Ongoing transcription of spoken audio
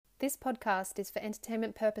This podcast is for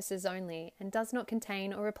entertainment purposes only and does not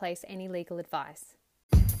contain or replace any legal advice.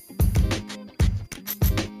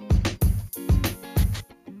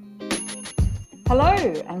 Hello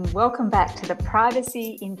and welcome back to the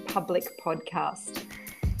Privacy in Public podcast.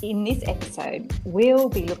 In this episode, we'll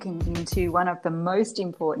be looking into one of the most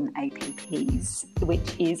important APPs,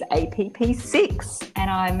 which is APP6. And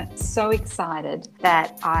I'm so excited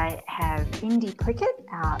that I have Indy Prickett,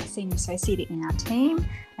 our Senior Associate in our team,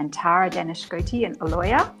 and Tara Danishkoti, a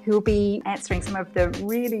lawyer, who will be answering some of the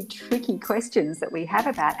really tricky questions that we have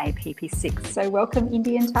about APP6. So welcome,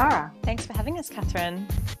 Indy and Tara. Thanks for having us, Catherine.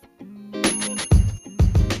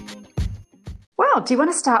 Well, do you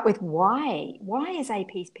want to start with why? Why is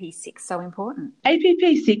APP6 so important?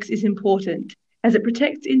 APP6 is important as it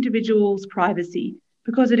protects individuals' privacy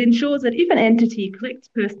because it ensures that if an entity collects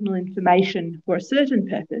personal information for a certain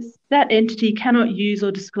purpose, that entity cannot use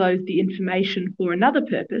or disclose the information for another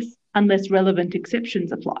purpose unless relevant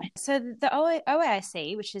exceptions apply. So the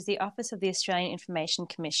OAIC, which is the Office of the Australian Information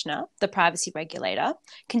Commissioner, the privacy regulator,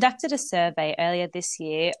 conducted a survey earlier this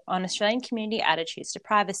year on Australian community attitudes to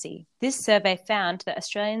privacy. This survey found that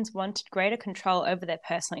Australians wanted greater control over their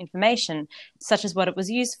personal information, such as what it was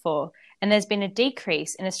used for, and there's been a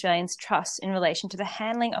decrease in Australians' trust in relation to the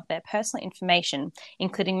handling of their personal information,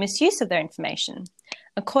 including misuse of their information.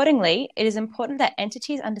 Accordingly, it is important that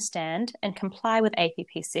entities understand and comply with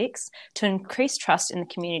APP6 to increase trust in the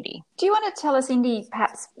community. Do you want to tell us, Indy,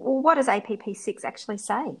 perhaps, what does APP6 actually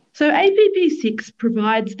say? So APP6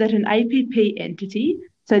 provides that an APP entity,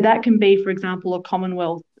 so that can be, for example, a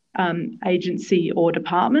Commonwealth agency or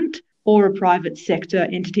department, or a private sector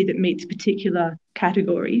entity that meets particular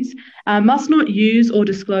categories, must not use or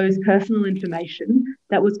disclose personal information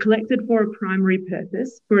that was collected for a primary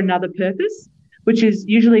purpose for another purpose, which is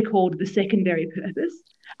usually called the secondary purpose,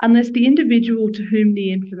 unless the individual to whom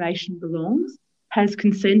the information belongs has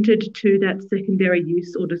consented to that secondary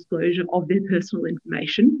use or disclosure of their personal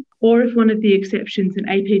information, or if one of the exceptions in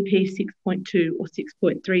APP 6.2 or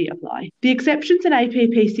 6.3 apply. The exceptions in APP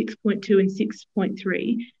 6.2 and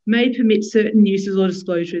 6.3 may permit certain uses or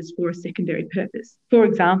disclosures for a secondary purpose. For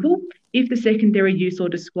example, if the secondary use or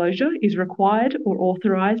disclosure is required or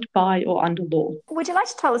authorised by or under law. Would you like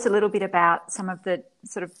to tell us a little bit about some of the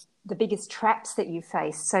the biggest traps that you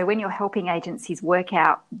face? So when you're helping agencies work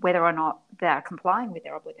out whether or not they are complying with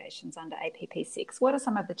their obligations under APP6, what are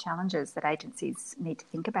some of the challenges that agencies need to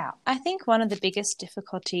think about? I think one of the biggest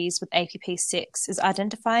difficulties with APP6 is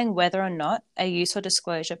identifying whether or not a use or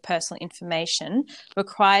disclosure of personal information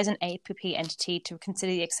requires an APP entity to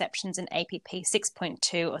consider the exceptions in APP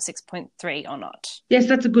 6.2 or 6.3 or not. Yes,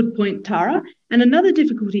 that's a good point, Tara. And another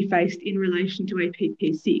difficulty faced in relation to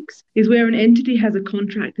APP6 is where an entity has a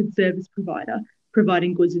contracted service provider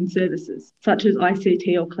providing goods and services, such as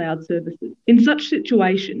ICT or cloud services. In such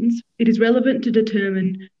situations, it is relevant to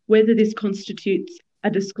determine whether this constitutes a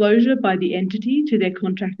disclosure by the entity to their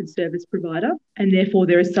contracted service provider, and therefore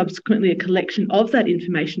there is subsequently a collection of that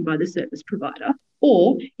information by the service provider,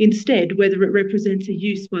 or instead whether it represents a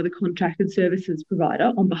use by the contracted services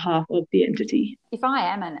provider on behalf of the entity. If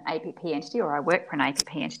I am an APP entity or I work for an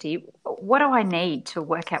APP entity, what do I need to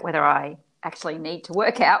work out whether I actually need to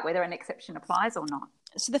work out whether an exception applies or not?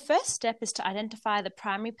 So the first step is to identify the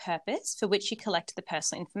primary purpose for which you collect the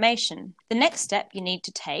personal information. The next step you need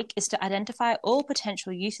to take is to identify all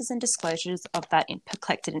potential uses and disclosures of that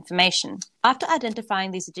collected information. After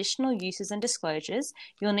identifying these additional uses and disclosures,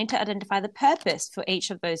 you'll need to identify the purpose for each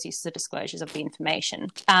of those uses or disclosures of the information.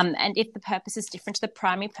 And if the purpose is different to the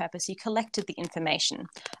primary purpose you collected the information,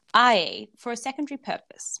 i.e., for a secondary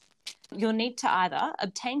purpose, you'll need to either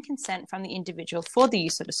obtain consent from the individual for the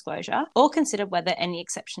use or disclosure or consider whether any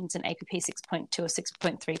exceptions in APP 6.2 or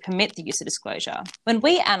 6.3 permit the use or disclosure. When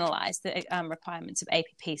we analyse the requirements of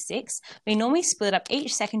APP 6, we normally split up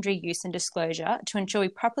each secondary use and disclosure to ensure we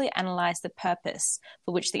properly analyse the purpose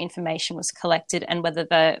for which the information was collected and whether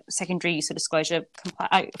the secondary use or disclosure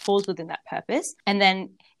falls within that purpose. And then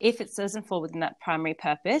if it doesn't fall within that primary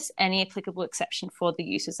purpose, any applicable exception for the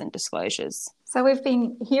uses and disclosures. So we've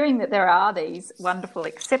been hearing that there are these wonderful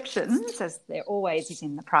exceptions, as there always is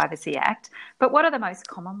in the Privacy Act, but what are the most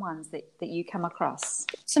common ones that you come across?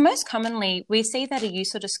 So most commonly, we see that a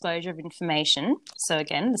use or disclosure of information, so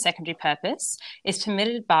again, the secondary purpose, is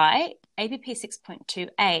permitted by APP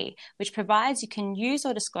 6.2a, which provides you can use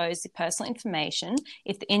or disclose the personal information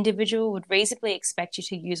if the individual would reasonably expect you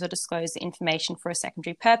to use or disclose the information for a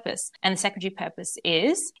secondary purpose. And the secondary purpose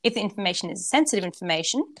is if the information is sensitive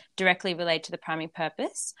information directly related to the primary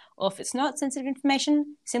purpose, or if it's not sensitive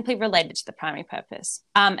information, simply related to the primary purpose.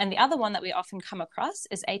 And the other one that we often come across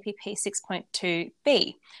is APP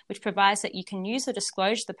 6.2b, which provides that you can use or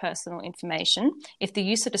disclose the personal information if the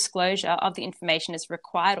use or disclosure of the information is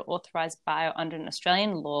required or authorised by or under an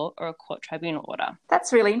Australian law or a court tribunal order.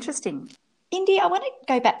 That's really interesting. Indy, I want to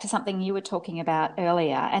go back to something you were talking about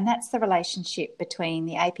earlier, and that's the relationship between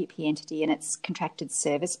the APP entity and its contracted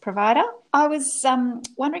service provider. I was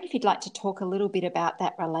wondering if you'd like to talk a little bit about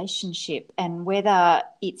that relationship and whether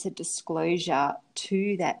it's a disclosure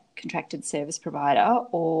to that contracted service provider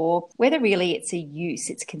or whether really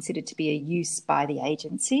it's considered to be a use by the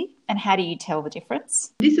agency, and how do you tell the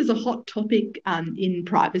difference? This is a hot topic in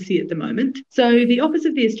privacy at the moment. So the Office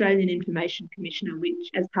of the Australian Information Commissioner, which,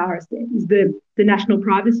 as Tara said, is the national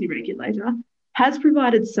privacy regulator, has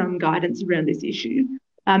provided some guidance around this issue.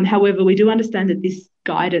 However, we do understand that this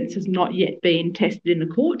guidance has not yet been tested in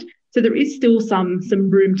the court, so there is still some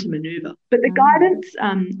room to manoeuvre. But the guidance,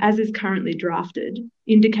 as is currently drafted,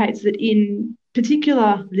 indicates that in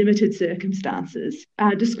particular limited circumstances,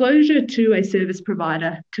 disclosure to a service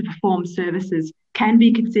provider to perform services can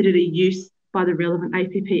be considered a use by the relevant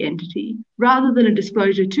APP entity, rather than a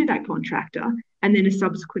disclosure to that contractor and then a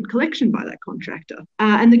subsequent collection by that contractor.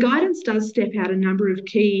 And the guidance does step out a number of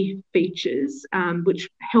key features which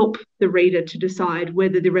help the reader to decide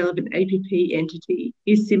whether the relevant APP entity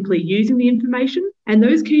is simply using the information. And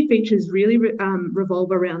those key features really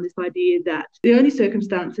revolve around this idea that the only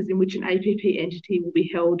circumstances in which an APP entity will be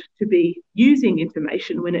held to be using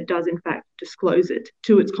information when it does in fact disclose it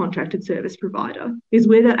to its contracted service provider is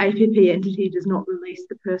where that APP entity does not release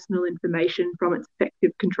the personal information from its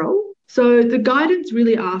effective control. So the guidance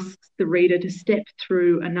really asks the reader to step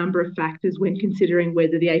through a number of factors when considering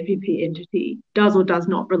whether the APP entity does or does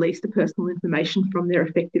not release the personal information from their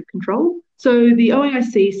effective control. So the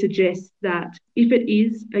OAIC suggests that if it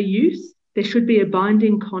is a use, there should be a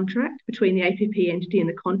binding contract between the APP entity and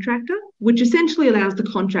the contractor, which essentially allows the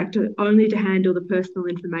contractor only to handle the personal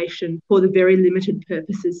information for the very limited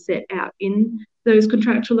purposes set out in those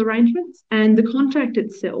contractual arrangements. And the contract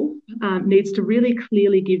itself needs to really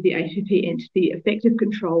clearly give the APP entity effective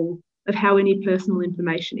control of how any personal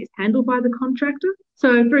information is handled by the contractor.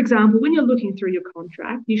 So, for example, when you're looking through your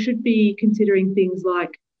contract, you should be considering things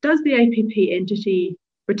like, does the APP entity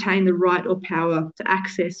retain the right or power to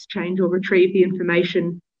access, change or retrieve the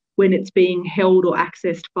information when it's being held or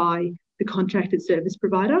accessed by the contracted service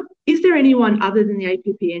provider? Is there anyone other than the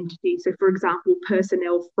APP entity, so for example,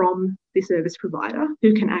 personnel from the service provider,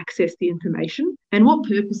 who can access the information? And what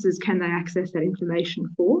purposes can they access that information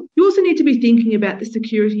for? You also need to be thinking about the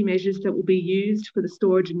security measures that will be used for the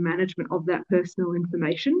storage and management of that personal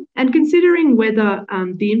information, and considering whether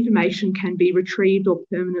the information can be retrieved or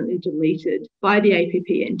permanently deleted by the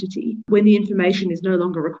APP entity when the information is no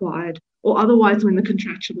longer required, or otherwise when the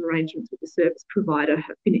contractual arrangements with the service provider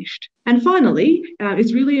have finished. And finally,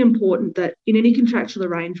 it's really important that in any contractual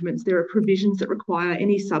arrangements, there are provisions that require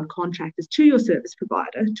any subcontractors to your service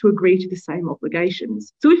provider to agree to the same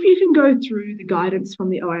obligations. So if you can go through the guidance from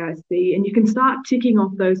the OAIC and you can start ticking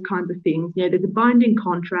off those kinds of things, there's a binding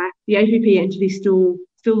contract, the APP entity still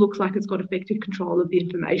looks like it's got effective control of the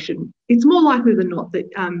information, it's more likely than not that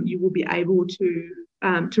you will be able to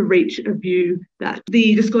reach a view that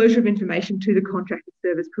the disclosure of information to the contracted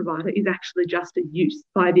service provider is actually just a use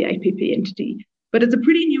by the APP entity. But it's a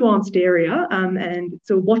pretty nuanced area, and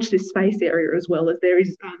so watch this space area as well, as there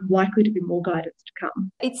is likely to be more guidance to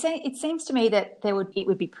come. It seems to me that it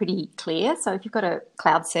would be pretty clear. So if you've got a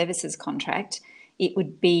cloud services contract, it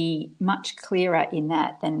would be much clearer in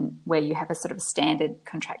that than where you have a sort of standard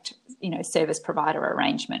contract, service provider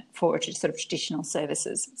arrangement for sort of traditional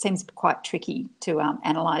services. It seems quite tricky to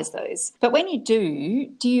analyse those. But when you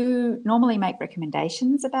do you normally make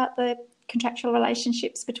recommendations about the contractual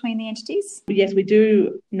relationships between the entities? Yes, we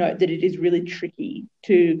do note that it is really tricky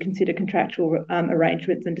to consider contractual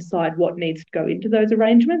arrangements and decide what needs to go into those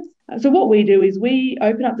arrangements. So what we do is we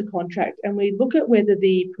open up the contract and we look at whether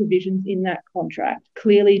the provisions in that contract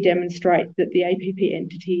clearly demonstrate that the APP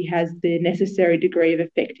entity has the necessary degree of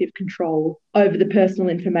effective control over the personal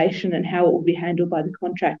information and how it will be handled by the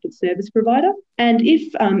contracted service provider. And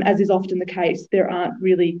if, as is often the case, there aren't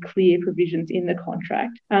really clear provisions in the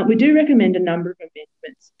contract, we do recommend a number of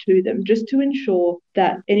amendments to them just to ensure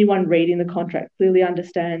that anyone reading the contract clearly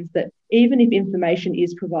understands that even if information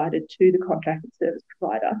is provided to the contracted service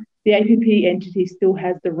provider, the APP entity still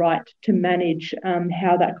has the right to manage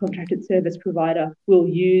how that contracted service provider will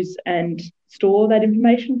use and store that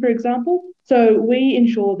information, for example. So we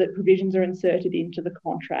ensure that provisions are inserted into the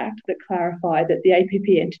contract that clarify that the APP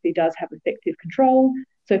entity does have effective control.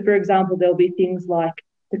 So, for example, there'll be things like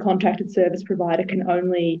the contracted service provider can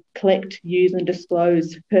only collect, use and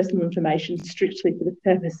disclose personal information strictly for the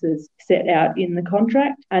purposes set out in the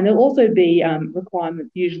contract. And there'll also be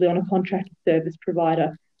requirements usually on a contracted service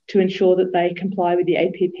provider to ensure that they comply with the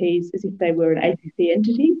APPs as if they were an APP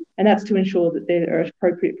entity. And that's to ensure that there are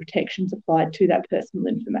appropriate protections applied to that personal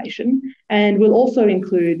information. And we'll also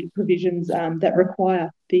include provisions that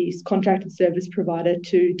require the contracted service provider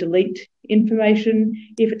to delete information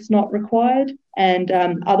if it's not required, and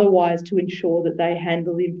otherwise to ensure that they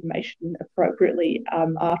handle the information appropriately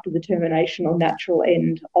after the termination or natural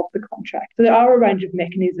end of the contract. So there are a range of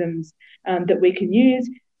mechanisms that we can use.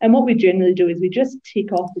 And what we generally do is we just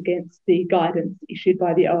tick off against the guidance issued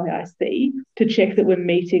by the OAIC to check that we're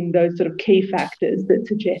meeting those sort of key factors that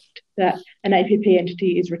suggest that an APP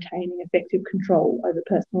entity is retaining effective control over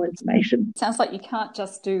personal information. Sounds like you can't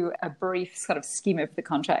just do a brief sort of skim of the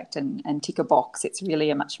contract and tick a box. It's really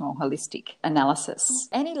a much more holistic analysis.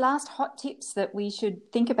 Any last hot tips that we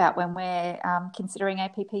should think about when we're considering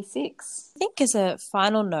APP6? I think as a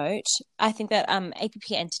final note, I think that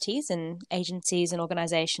APP entities and agencies and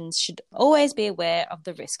organisations should always be aware of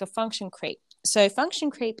the risk of function creep. So function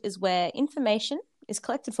creep is where information is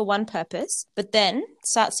collected for one purpose, but then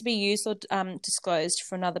starts to be used or disclosed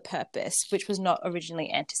for another purpose, which was not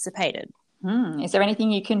originally anticipated. Is there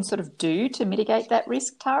anything you can sort of do to mitigate that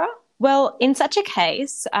risk, Tara? Well, in such a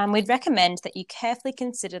case, we'd recommend that you carefully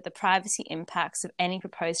consider the privacy impacts of any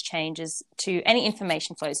proposed changes to any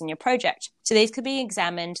information flows in your project. So these could be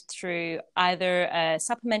examined through either a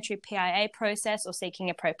supplementary PIA process or seeking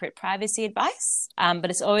appropriate privacy advice. But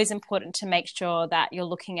it's always important to make sure that you're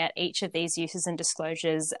looking at each of these uses and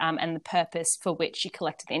disclosures and the purpose for which you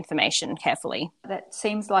collected the information carefully. That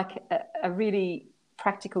seems like a really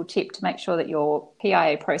practical tip to make sure that your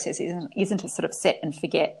PIA process isn't a sort of set and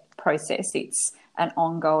forget process. It's an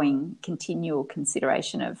ongoing, continual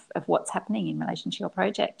consideration of what's happening in relation to your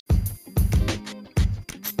project.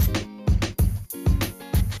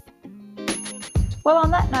 Well,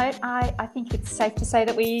 on that note, I think it's safe to say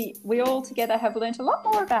that we all together have learnt a lot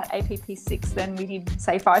more about APP6 than we did,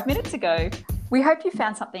 say, 5 minutes ago. We hope you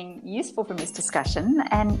found something useful from this discussion,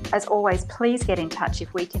 and as always, please get in touch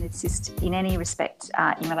if we can assist in any respect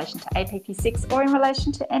in relation to APP6 or in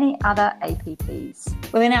relation to any other APPs.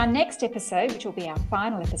 Well, in our next episode, which will be our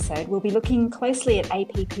final episode, we'll be looking closely at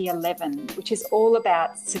APP11, which is all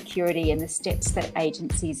about security and the steps that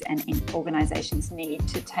agencies and organisations need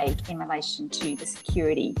to take in relation to the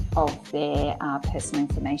security of their personal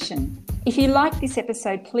information. If you like this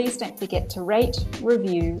episode, please don't forget to rate,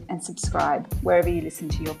 review and subscribe wherever you listen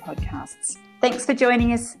to your podcasts. Thanks for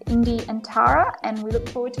joining us, Indy and Tara, and we look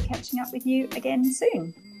forward to catching up with you again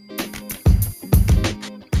soon.